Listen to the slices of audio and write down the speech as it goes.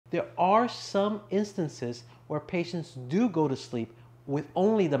There are some instances where patients do go to sleep with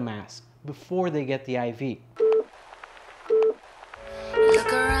only the mask before they get the IV.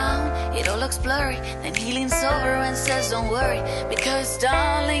 Look around, it all looks blurry. Then he leans over and says, don't worry, because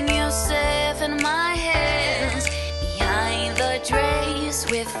darling, you're safe in my hands. Behind the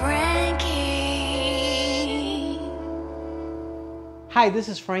drapes with Frankie. Hi, this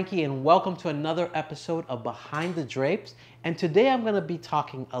is Frankie and welcome to another episode of Behind the Drapes. And today I'm going to be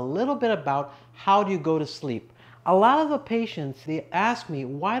talking a little bit about how do you go to sleep. A lot of the patients, they ask me,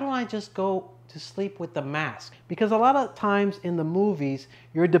 why don't I just go to sleep with the mask? Because a lot of times in the movies,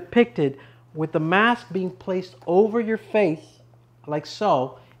 you're depicted with the mask being placed over your face, like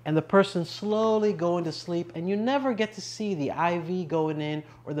so, and the person slowly going to sleep, and you never get to see the IV going in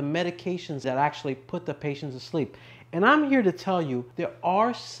or the medications that actually put the patient to sleep. And I'm here to tell you, there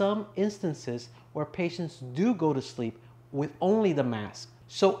are some instances where patients do go to sleep with only the mask.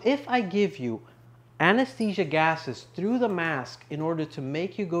 So if I give you anesthesia gases through the mask in order to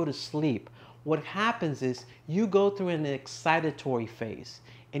make you go to sleep, what happens is you go through an excitatory phase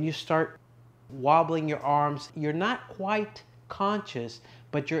and you start wobbling your arms. You're not quite conscious,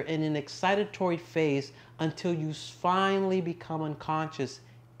 but you're in an excitatory phase until you finally become unconscious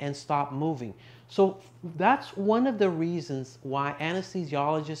and stop moving. So that's one of the reasons why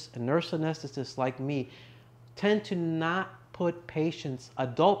anesthesiologists and nurse anesthetists like me tend to not put patients,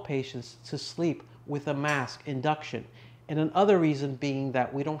 adult patients, to sleep with a mask induction. And another reason being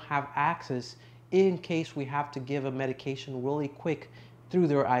that we don't have access in case we have to give a medication really quick through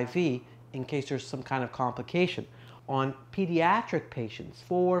their IV in case there's some kind of complication. On pediatric patients,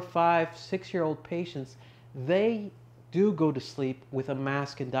 4, 5, 6-year-old patients, they do go to sleep with a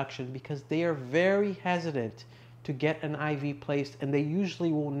mask induction because they are very hesitant to get an IV placed, and they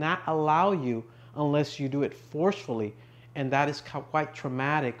usually will not allow you unless you do it forcefully, and that is quite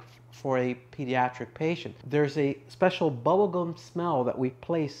traumatic for a pediatric patient. There's a special bubblegum smell that we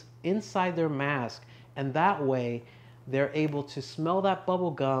place inside their mask, and that way they're able to smell that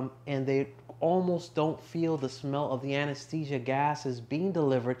bubblegum and they almost don't feel the smell of the anesthesia gases being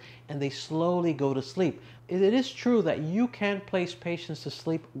delivered, and they slowly go to sleep. It is true that you can place patients to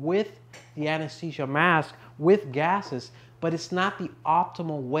sleep with the anesthesia mask with gases, but it's not the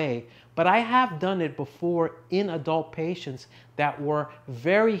optimal way. But I have done it before in adult patients that were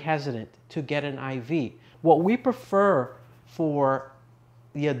very hesitant to get an IV. What we prefer for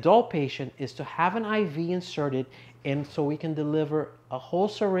the adult patient is to have an IV inserted, and so we can deliver a whole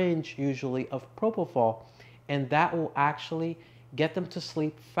syringe usually of propofol, and that will actually get them to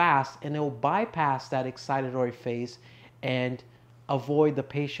sleep fast, and it will bypass that excitatory phase and avoid the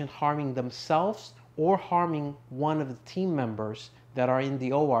patient harming themselves or harming one of the team members that are in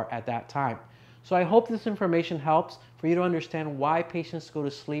the OR at that time. So I hope this information helps for you to understand why patients go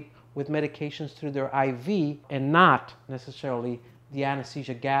to sleep with medications through their IV and not necessarily the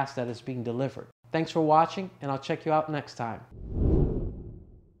anesthesia gas that is being delivered. Thanks for watching, and I'll check you out next time.